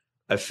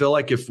I feel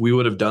like if we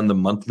would have done the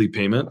monthly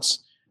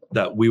payments,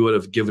 that we would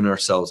have given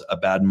ourselves a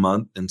bad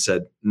month and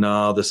said,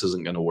 no, this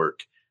isn't going to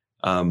work.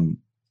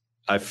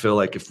 I feel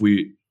like if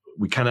we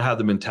kind of had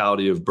the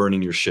mentality of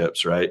burning your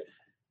ships, right?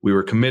 We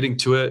were committing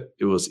to it.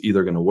 It was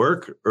either going to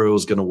work or it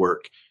was going to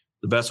work.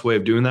 The best way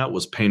of doing that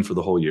was paying for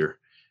the whole year.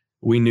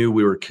 We knew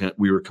we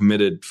were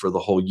committed for the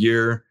whole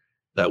year,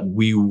 that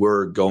we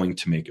were going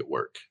to make it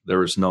work. There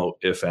was no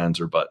ifs, ands,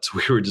 or buts.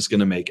 We were just going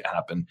to make it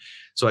happen.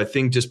 So I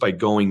think just by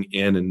going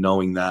in and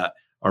knowing that,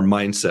 our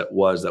mindset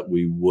was that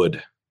we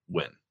would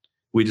win.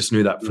 We just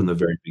knew that from the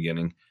very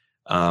beginning.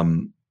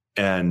 And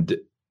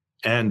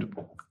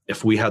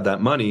if we had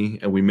that money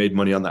and we made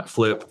money on that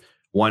flip,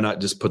 why not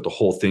just put the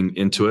whole thing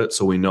into it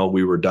so we know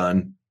we were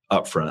done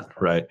up front,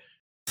 right?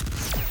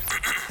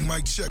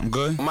 Mic check. I'm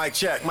good. Mic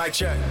check. Mic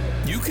check.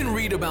 You can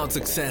read about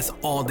success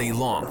all day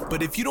long,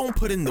 but if you don't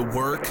put in the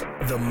work,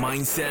 the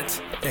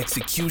mindset,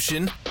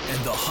 execution, and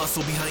the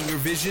hustle behind your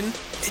vision,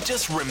 it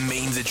just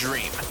remains a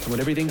dream. When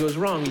everything goes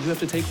wrong, you have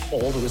to take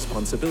all the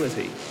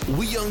responsibility.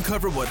 We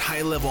uncover what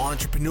high-level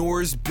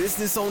entrepreneurs,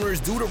 business owners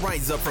do to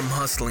rise up from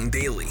hustling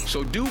daily.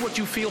 So do what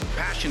you feel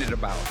passionate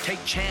about.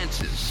 Take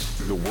chances.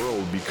 The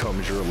world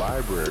becomes your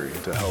library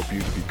to help you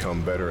to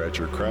become better at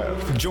your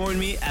craft. Join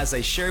me as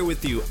I share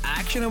with you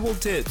actionable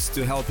tips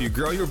to help you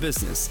grow your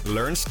business,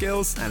 learn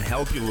skills, and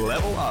help you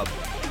level up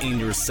in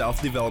your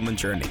self-development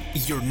journey.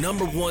 Your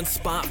number one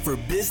spot for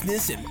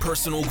business and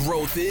personal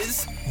growth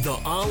is the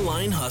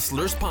Online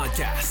Hustlers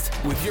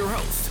Podcast with your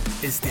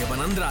host, Esteban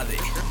Andrade.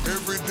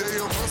 Every day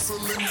I'm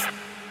hustling.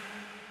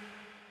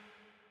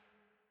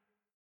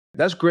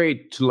 That's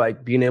great to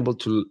like being able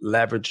to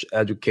leverage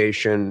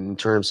education in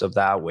terms of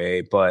that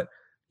way. But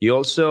you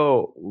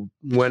also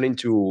went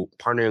into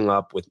partnering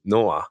up with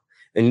Noah.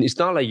 And it's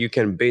not like you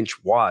can binge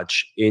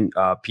watch in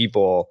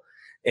people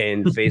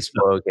in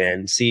Facebook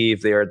and see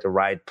if they're the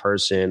right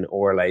person,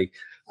 or like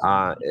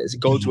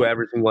go to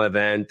every single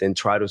event and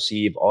try to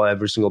see if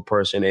every single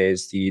person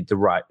is the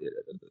right,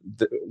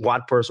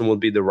 what person will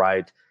be the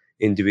right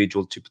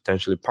individual to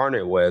potentially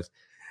partner with.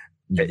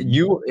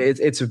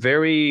 It's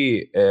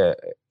very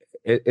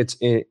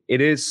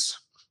it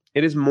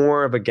is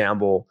more of a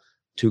gamble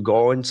to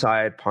go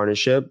into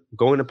partnership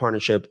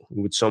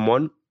with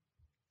someone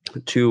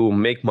to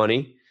make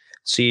money,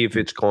 see if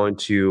it's going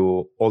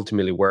to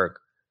ultimately work.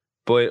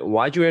 But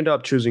why'd you end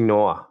up choosing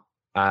Noah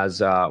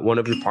as one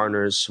of your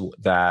partners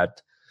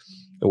that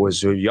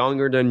was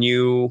younger than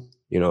you,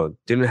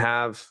 didn't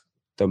have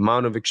the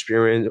amount of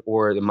experience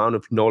or the amount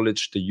of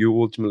knowledge that you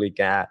ultimately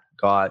got?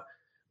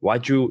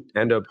 Why'd you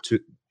end up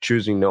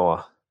choosing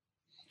Noah?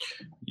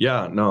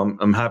 Yeah, no,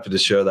 I'm happy to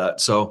share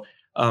that. So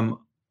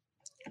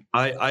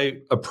I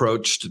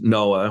approached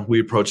Noah. We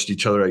approached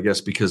each other, I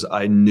guess, because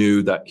I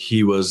knew that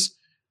he was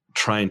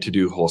trying to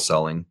do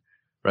wholesaling,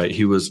 right?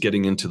 He was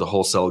getting into the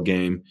wholesale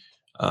game,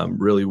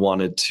 really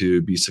wanted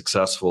to be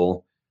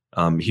successful.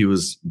 He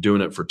was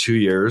doing it for 2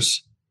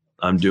 years.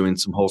 I'm doing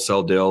some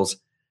wholesale deals,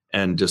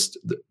 and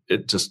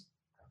it just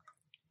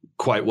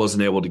quite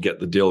wasn't able to get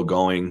the deal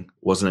going,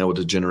 wasn't able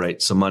to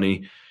generate some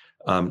money.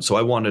 So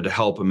I wanted to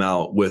help him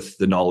out with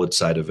the knowledge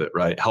side of it,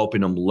 right?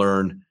 Helping him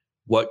learn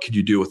what could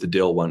you do with the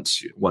deal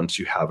once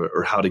you have it,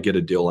 or how to get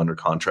a deal under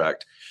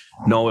contract.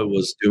 Noah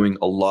was doing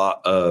a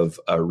lot of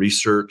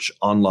research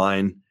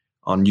online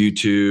on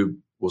YouTube,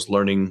 was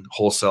learning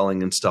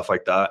wholesaling and stuff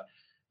like that.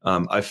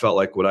 I felt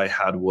like what I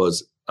had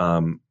was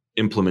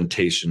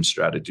implementation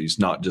strategies,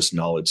 not just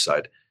knowledge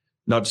side,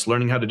 not just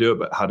learning how to do it,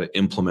 but how to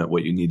implement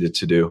what you needed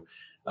to do.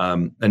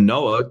 And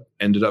Noah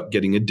ended up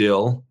getting a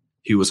deal.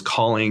 He was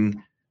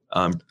calling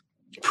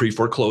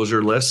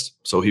pre-foreclosure lists.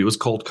 So he was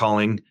cold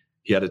calling.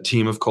 He had a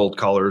team of cold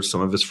callers,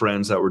 some of his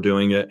friends that were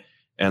doing it,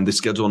 and they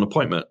scheduled an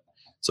appointment.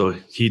 So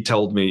he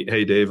told me,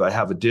 "Hey, Dave, I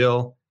have a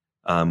deal.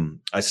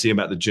 I see him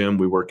at the gym.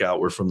 We work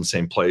out. We're from the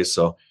same place."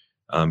 So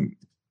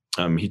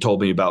he told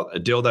me about a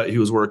deal that he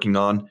was working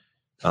on.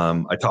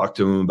 I talked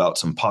to him about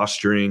some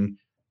posturing.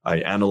 I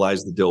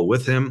analyzed the deal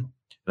with him,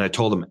 and I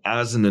told him,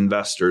 as an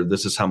investor,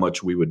 this is how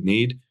much we would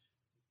need.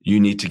 You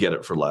need to get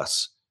it for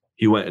less.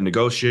 He went and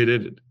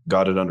negotiated,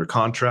 got it under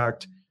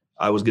contract.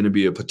 I was going to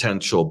be a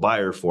potential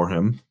buyer for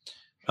him.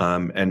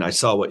 And I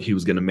saw what he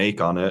was going to make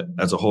on it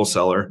as a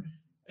wholesaler.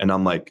 And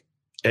I'm like,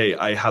 hey,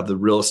 I have the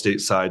real estate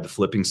side, the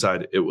flipping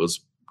side. It was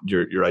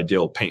your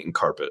ideal paint and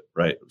carpet,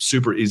 right?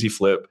 Super easy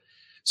flip.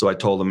 So I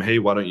told him, hey,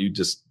 why don't you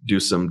just do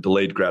some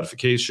delayed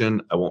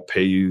gratification? I won't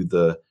pay you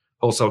the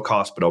wholesale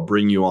cost, but I'll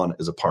bring you on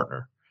as a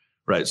partner,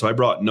 right? So I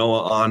brought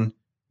Noah on.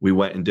 We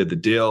went and did the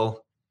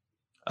deal.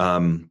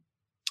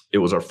 It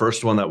was our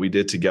first one that we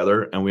did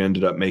together, and we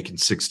ended up making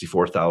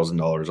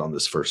 $64,000 on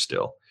this first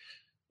deal.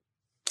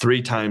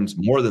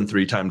 More than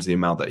three times the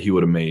amount that he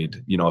would have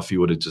made, if he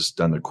would have just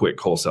done a quick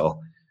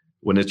wholesale.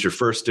 When it's your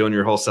first deal and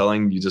you're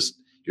wholesaling,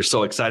 you're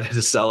so excited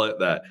to sell it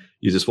that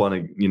you just want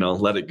to,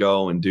 let it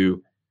go and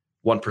do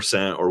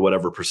 1% or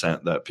whatever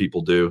percent that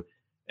people do.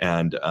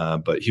 And,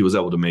 but he was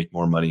able to make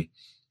more money.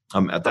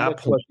 At that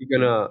point,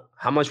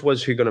 how much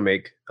was he going to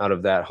make out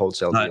of that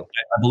wholesale deal?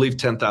 I believe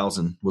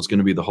 10,000 was going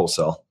to be the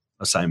wholesale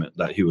assignment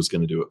that he was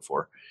going to do it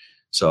for.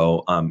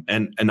 So,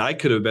 and I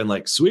could have been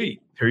like,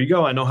 sweet, here you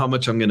go. I know how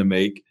much I'm going to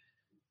make,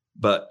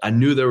 but I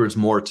knew there was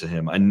more to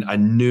him. I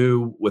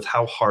knew with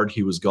how hard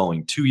he was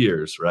going, 2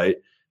 years, right,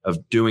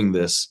 of doing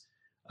this,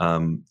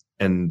 and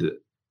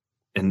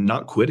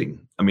not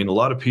quitting. I mean, a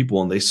lot of people,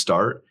 when they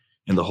start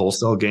in the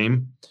wholesale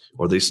game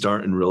or they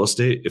start in real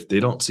estate, if they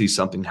don't see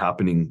something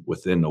happening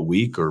within a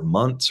week or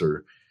months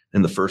or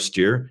in the first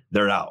year,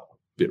 they're out,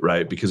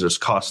 right? Because there's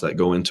costs that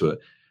go into it.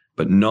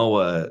 But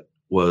Noah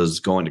was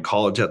going to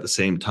college at the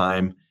same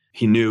time.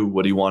 He knew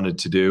what he wanted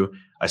to do.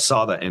 I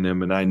saw that in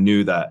him, and I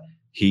knew that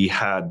he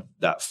had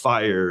that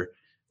fire,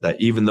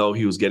 that even though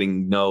he was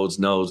getting no's,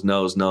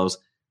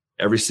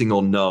 every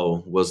single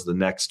no was the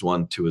next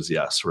one to his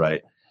yes,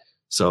 right?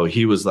 So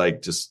he was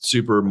like just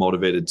super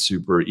motivated,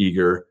 super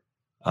eager.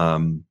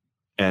 And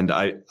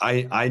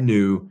I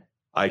knew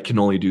I can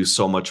only do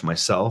so much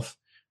myself,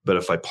 but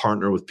if I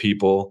partner with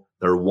people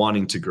that are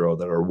wanting to grow,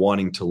 that are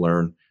wanting to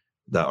learn,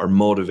 that are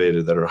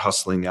motivated, that are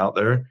hustling out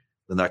there,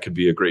 then that could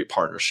be a great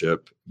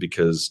partnership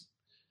because,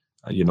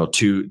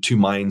 two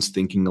minds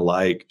thinking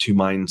alike, two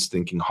minds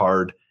thinking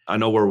hard. I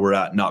know where we're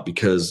at, not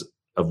because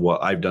of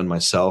what I've done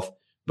myself,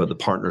 but the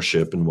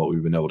partnership and what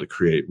we've been able to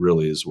create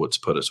really is what's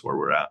put us where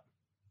we're at.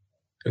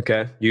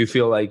 Okay. Do you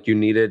feel like you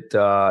needed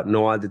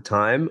Noah at the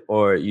time,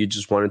 or you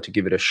just wanted to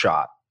give it a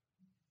shot?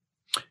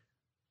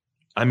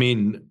 I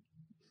mean,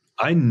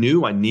 I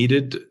knew I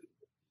needed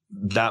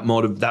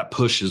that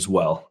push as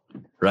well,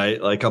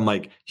 right? Like, I'm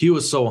like, he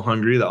was so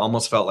hungry that I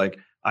almost felt like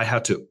I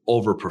had to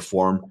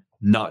overperform,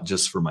 not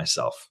just for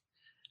myself.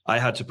 I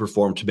had to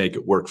perform to make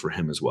it work for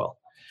him as well.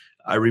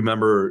 I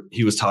remember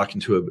he was talking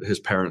to his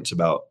parents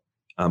about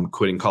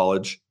quitting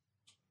college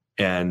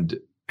and,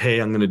 hey,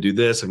 I'm going to do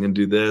this. I'm going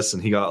to do this.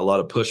 And he got a lot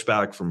of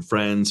pushback from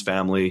friends,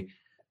 family,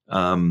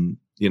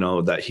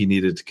 that he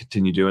needed to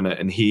continue doing it.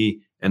 And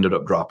he ended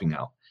up dropping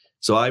out.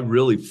 So I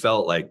really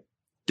felt like,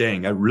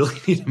 dang, I really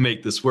need to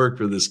make this work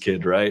for this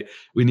kid, right?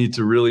 We need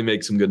to really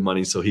make some good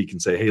money so he can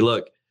say, hey,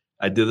 look,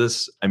 I did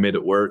this. I made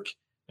it work.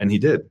 And he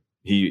did.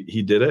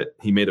 He did it.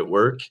 He made it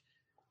work.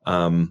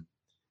 It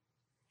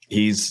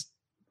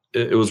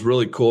was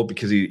really cool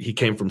because he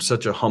came from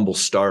such a humble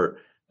start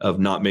of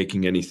not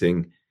making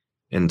anything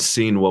and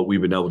seeing what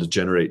we've been able to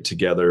generate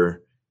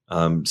together,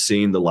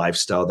 seeing the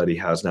lifestyle that he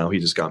has now. He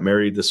just got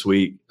married this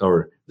week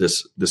or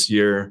this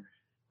year,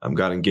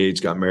 got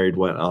engaged, got married,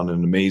 went on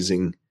an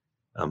amazing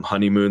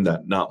honeymoon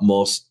that not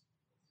most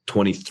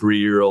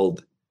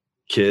 23-year-old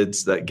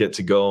kids that get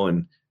to go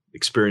and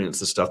experience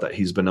the stuff that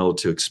he's been able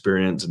to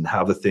experience and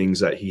have the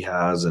things that he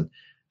has and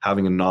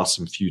having an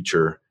awesome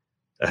future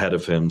ahead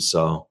of him.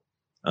 So,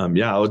 I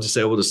was just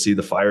able to see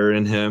the fire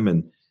in him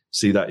and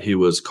see that he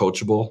was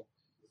coachable,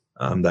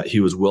 that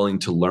he was willing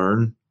to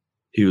learn,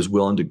 he was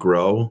willing to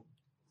grow.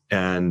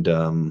 And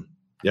and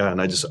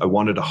I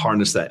wanted to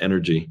harness that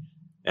energy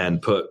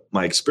and put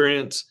my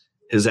experience,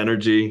 his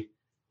energy,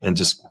 and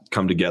just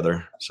come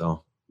together.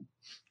 So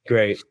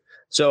great.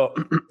 So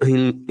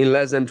in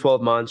less than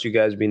 12 months, you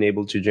guys have been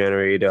able to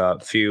generate a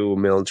few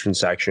million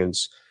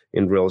transactions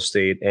in real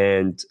estate,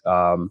 and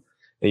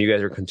you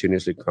guys are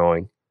continuously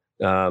growing.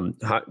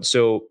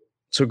 So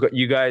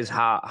you guys,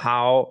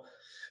 how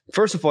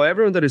first of all,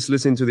 everyone that is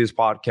listening to this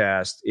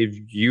podcast, if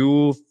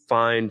you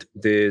find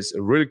this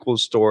a really cool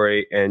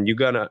story and you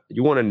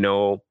want to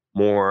know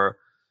more,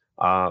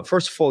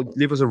 first of all,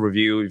 leave us a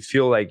review. You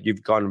feel like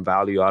you've gotten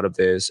value out of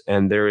this,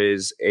 and there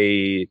is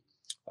a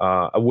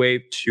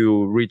way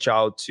to reach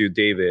out to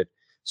David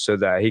so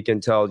that he can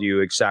tell you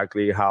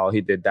exactly how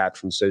he did that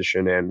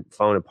transition and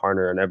found a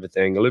partner and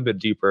everything a little bit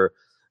deeper.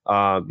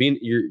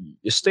 You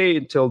stay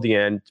until the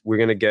end. We're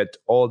going to get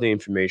all the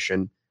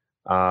information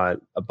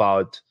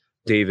about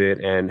David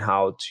and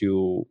how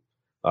to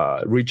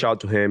reach out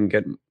to him,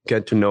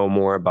 get to know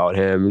more about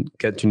him,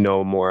 get to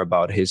know more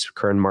about his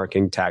current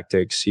marketing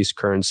tactics, his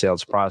current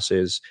sales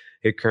process,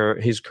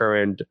 his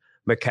current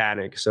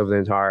mechanics of the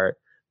entire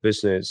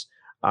business.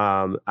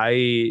 We're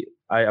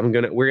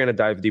gonna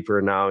dive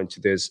deeper now into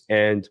this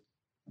and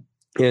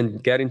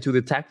get into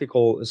the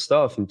tactical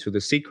stuff, into the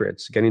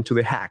secrets, get into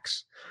the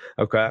hacks.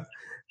 Okay.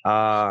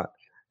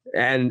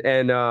 And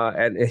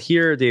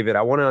here, David,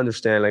 I want to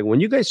understand, like,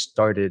 when you guys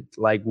started,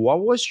 like,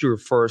 what was your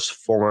first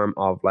form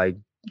of like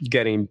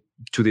getting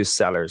to these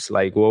sellers?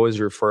 Like, what was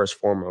your first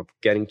form of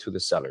getting to the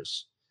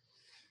sellers?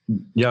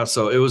 Yeah,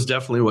 so it was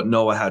definitely what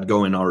Noah had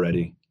going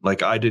already.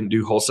 Like, I didn't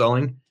do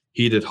wholesaling,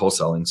 he did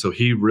wholesaling. So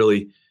he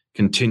really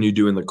continued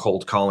doing the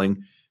cold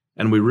calling.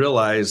 And we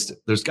realized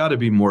there's got to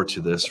be more to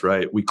this,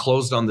 right? We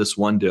closed on this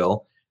one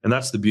deal. And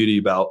that's the beauty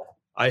about,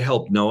 I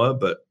helped Noah,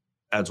 but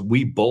as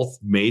we both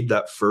made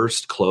that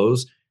first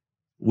close,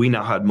 we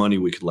now had money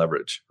we could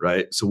leverage,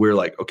 right? So we're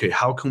like, okay,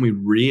 how can we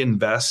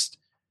reinvest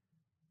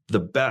the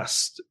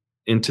best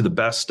into the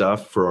best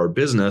stuff for our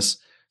business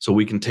so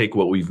we can take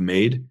what we've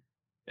made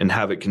and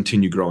have it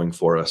continue growing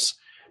for us?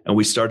 And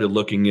we started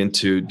looking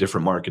into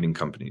different marketing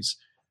companies.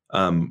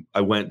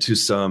 I went to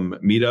some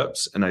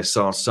meetups and I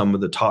saw some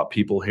of the top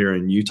people here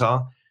in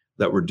Utah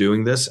that were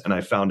doing this. And I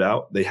found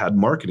out they had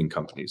marketing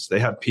companies. They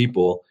had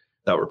people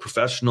that were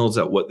professionals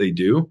at what they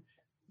do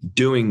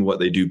doing what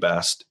they do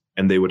best,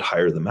 and they would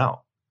hire them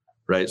out,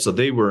 right? So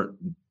they weren't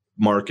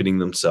marketing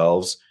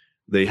themselves.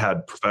 They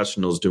had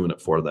professionals doing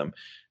it for them.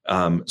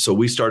 So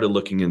we started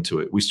looking into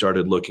it. We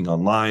started looking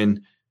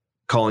online,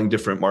 calling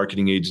different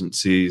marketing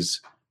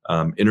agencies,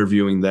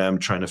 interviewing them,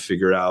 trying to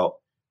figure out,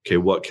 okay,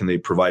 what can they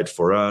provide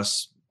for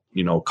us?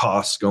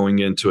 Costs going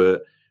into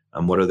it.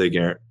 What are they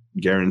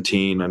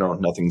guaranteeing? I know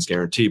nothing's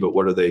guaranteed, but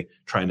what are they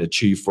trying to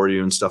achieve for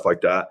you and stuff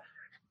like that?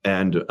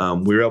 And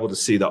we were able to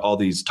see that all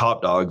these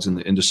top dogs in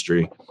the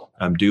industry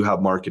do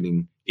have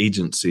marketing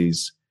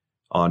agencies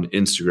on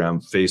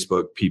Instagram,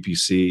 Facebook,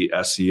 PPC,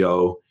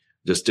 SEO,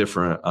 just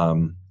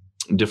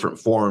different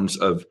forms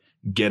of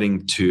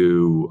getting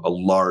to a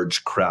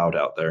large crowd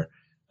out there.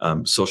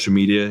 Social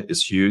media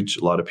is huge.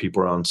 A lot of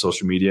people are on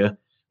social media.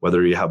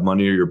 Whether you have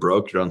money or you're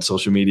broke, you're on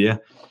social media.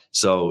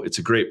 So it's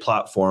a great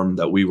platform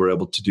that we were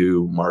able to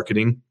do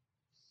marketing,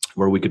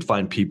 where we could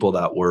find people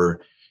that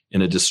were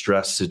in a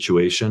distressed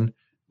situation,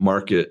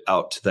 market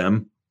out to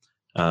them.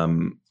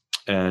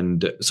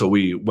 And so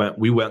we went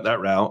that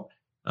route,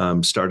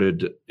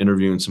 started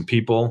interviewing some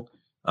people.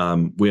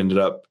 We ended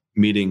up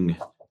meeting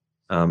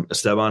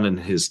Esteban and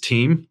his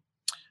team.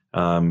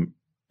 And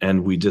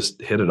we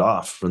just hit it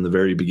off from the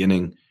very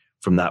beginning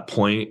from that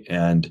point.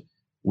 And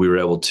we were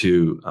able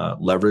to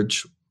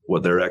leverage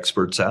what they're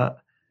experts at.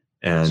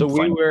 And so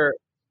we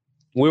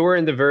were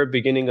in the very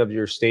beginning of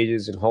your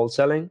stages in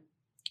wholesaling.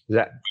 Is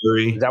that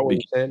what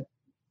you said?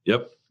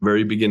 Yep.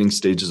 Very beginning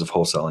stages of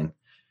wholesaling.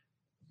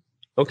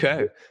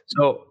 Okay.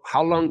 So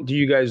how long do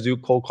you guys do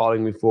cold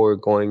calling before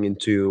going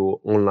into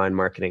online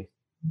marketing?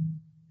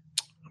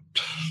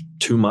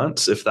 2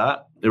 months, if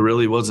that. It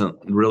really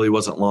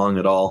wasn't long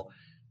at all.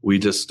 We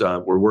just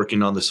were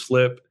working on this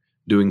flip,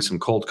 doing some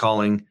cold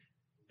calling.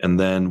 And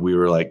then we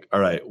were like, all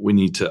right, we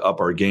need to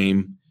up our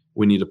game.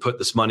 We need to put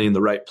this money in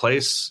the right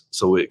place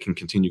so it can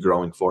continue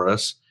growing for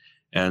us.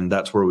 And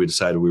that's where we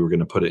decided we were going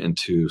to put it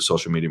into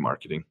social media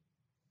marketing.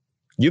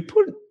 You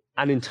put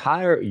an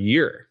entire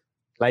year.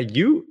 Like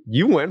you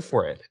went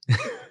for it.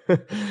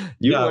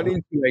 You went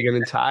into like an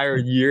entire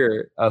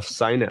year of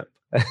sign up.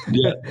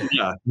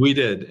 Yeah, we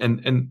did.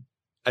 And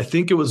I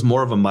think it was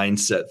more of a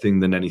mindset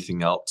thing than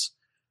anything else.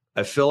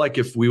 I feel like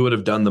if we would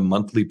have done the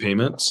monthly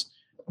payments,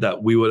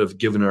 that we would have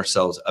given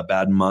ourselves a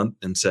bad month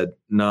and said,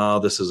 no,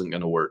 this isn't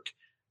going to work.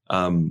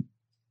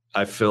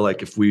 I feel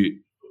like if we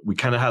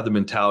kind of had the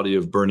mentality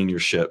of burning your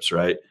ships,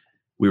 right?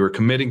 We were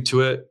committing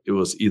to it. It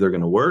was either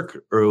going to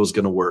work or it was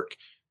going to work.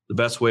 The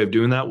best way of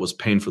doing that was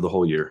paying for the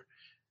whole year.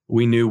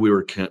 We knew we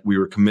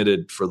were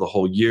committed for the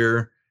whole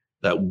year,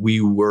 that we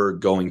were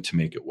going to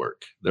make it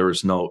work. There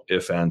was no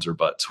ifs, ands, or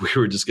buts. We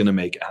were just going to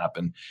make it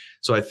happen.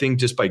 So I think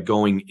just by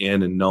going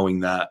in and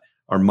knowing that,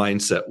 our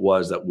mindset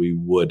was that we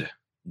would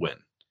win.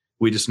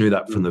 We just knew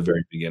that from the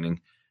very beginning.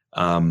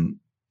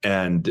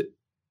 And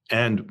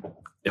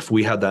if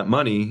we had that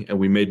money and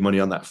we made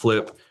money on that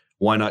flip,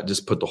 why not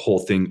just put the whole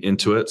thing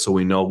into it so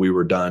we know we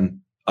were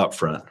done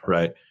upfront,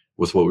 right,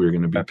 with what we were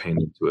going to be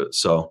paying into it.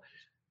 So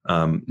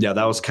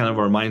that was kind of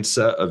our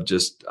mindset of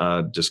just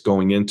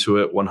going into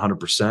it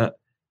 100%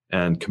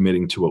 and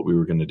committing to what we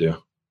were going to do.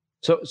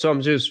 So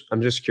I'm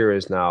just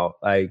curious now,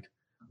 like,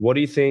 what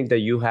do you think that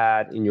you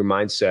had in your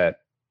mindset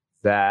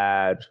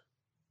that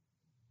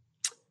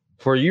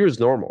for you is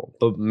normal,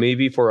 but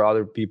maybe for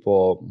other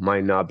people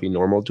might not be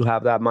normal to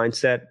have that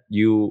mindset?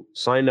 You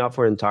signed up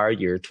for an entire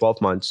year, 12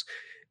 months,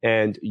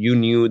 and you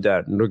knew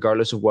that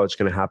regardless of what's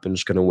going to happen,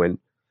 it's going to win.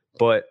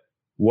 But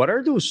what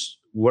are those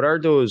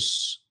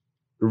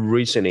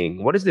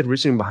reasoning? What is the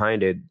reasoning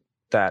behind it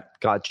that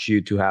got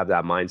you to have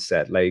that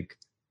mindset? Like,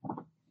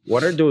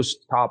 what are those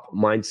top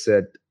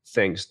mindset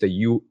things that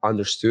you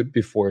understood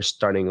before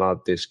starting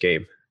out this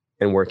game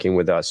and working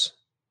with us?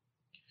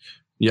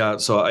 Yeah,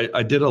 so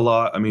I did a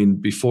lot. I mean,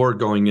 before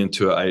going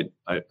into it,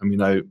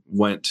 I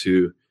went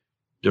to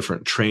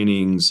different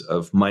trainings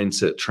of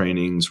mindset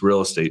trainings,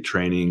 real estate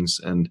trainings,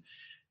 and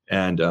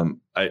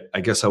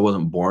I guess I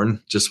wasn't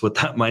born just with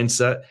that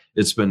mindset.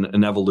 It's been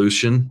an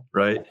evolution,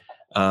 right?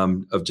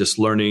 Of just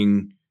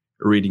learning,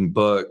 reading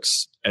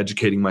books,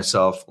 educating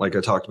myself. Like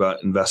I talked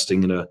about,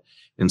 investing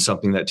in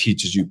something that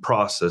teaches you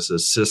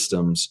processes,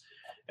 systems,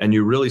 and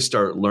you really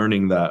start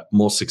learning that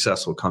most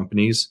successful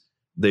companies,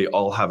 they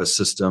all have a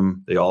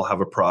system, they all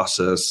have a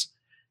process,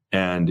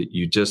 and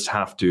you just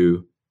have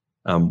to.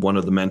 One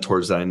of the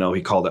mentors that I know,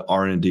 he called it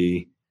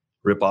R&D,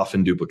 rip off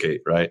and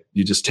duplicate. Right?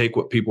 You just take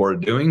what people are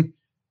doing,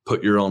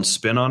 put your own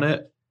spin on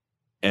it,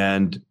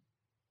 and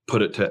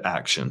put it to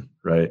action.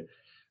 Right?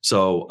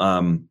 So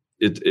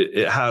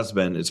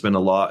it's been a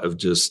lot of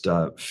just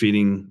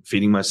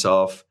feeding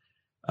myself.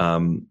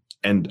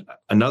 And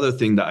another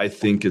thing that I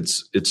think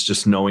it's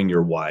just knowing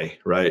your why,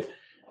 right?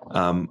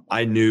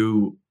 I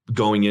knew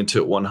going into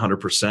it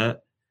 100%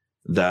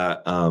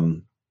 that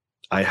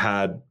I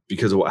had,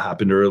 because of what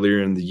happened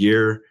earlier in the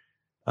year,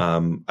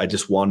 I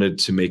just wanted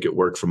to make it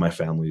work for my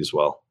family as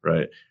well,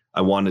 right?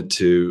 I wanted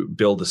to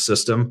build a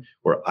system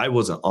where I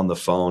wasn't on the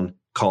phone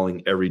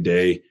calling every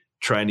day,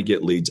 trying to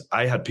get leads.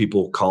 I had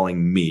people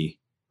calling me,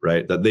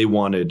 right, that they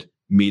wanted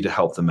me to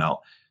help them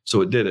out.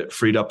 So it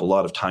freed up a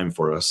lot of time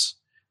for us,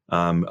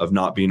 of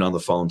not being on the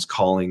phones,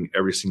 calling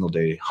every single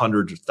day,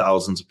 hundreds of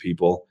thousands of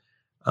people.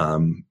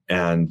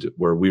 And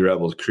where we were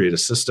able to create a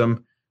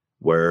system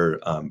where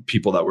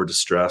people that were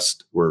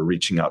distressed were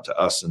reaching out to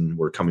us and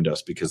were coming to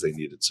us because they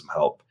needed some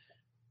help.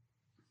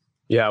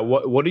 Yeah.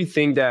 What do you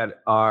think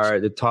that are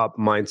the top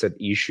mindset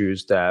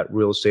issues that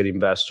real estate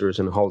investors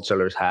and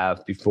wholesalers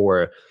have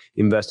before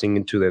investing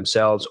into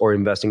themselves or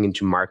investing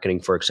into marketing,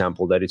 for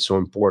example, that it's so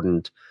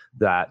important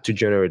that to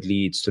generate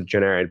leads, to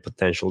generate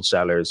potential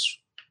sellers?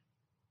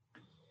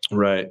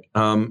 Right.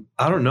 I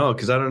don't know,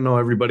 because I don't know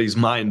everybody's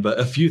mind, but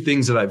a few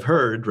things that I've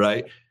heard,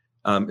 right,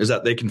 is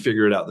that they can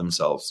figure it out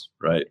themselves,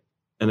 right?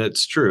 And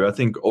it's true. I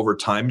think over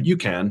time you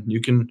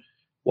can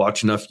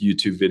watch enough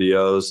YouTube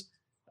videos,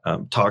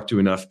 talk to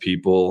enough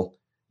people.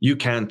 You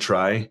can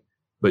try,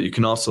 but you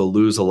can also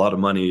lose a lot of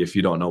money if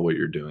you don't know what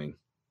you're doing,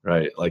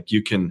 right? Like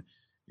you can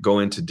go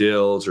into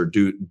deals or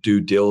do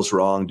deals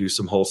wrong, do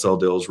some wholesale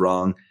deals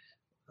wrong,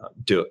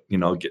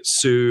 get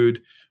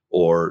sued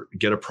or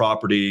get a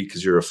property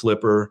because you're a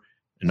flipper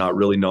and not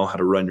really know how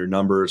to run your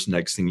numbers.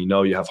 Next thing you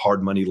know, you have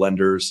hard money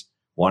lenders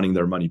wanting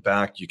their money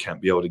back. You can't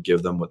be able to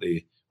give them what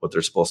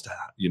they're supposed to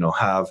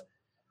have.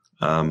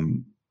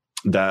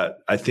 That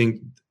I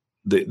think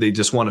they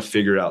just want to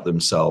figure it out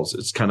themselves.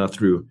 It's kind of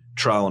through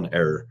trial and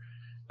error.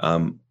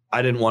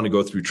 I didn't want to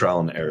go through trial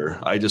and error.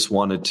 I just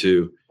wanted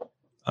to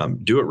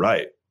do it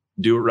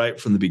right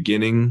from the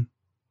beginning,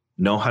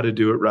 know how to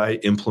do it right,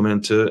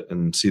 implement it,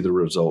 and see the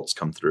results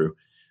come through.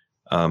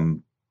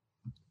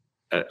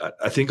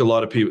 I think a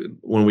lot of people,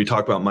 when we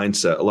talk about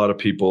mindset, a lot of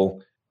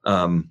people,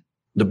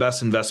 the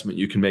best investment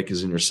you can make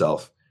is in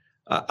yourself.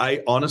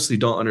 I honestly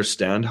don't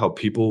understand how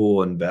people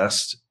will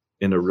invest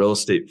in a real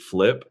estate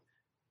flip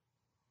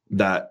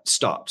that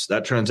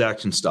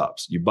transaction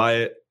stops. You buy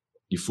it,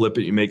 you flip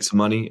it, you make some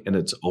money, and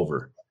it's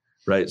over,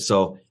 right?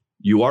 So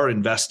you are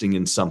investing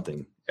in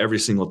something every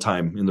single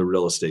time in the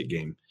real estate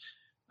game.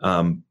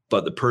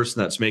 But the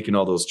person that's making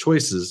all those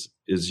choices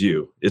is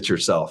you. It's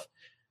yourself.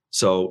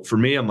 So for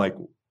me, I'm like,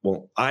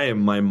 well, I am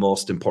my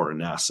most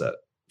important asset.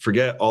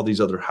 Forget all these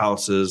other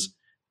houses.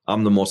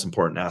 I'm the most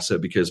important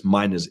asset because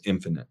mine is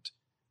infinite.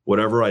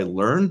 Whatever I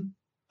learn,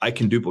 I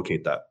can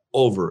duplicate that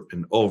over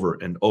and over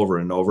and over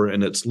and over,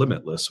 and it's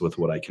limitless with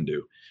what I can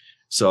do.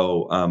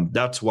 So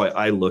that's why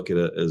I look at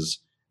it as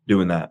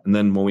doing that. And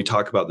then when we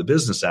talk about the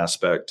business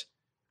aspect,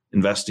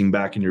 investing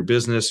back in your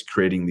business,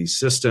 creating these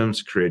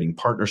systems, creating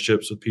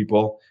partnerships with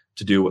people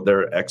to do what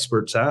they're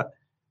experts at,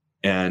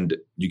 and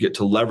you get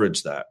to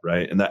leverage that,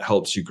 right? And that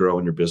helps you grow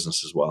in your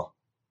business as well.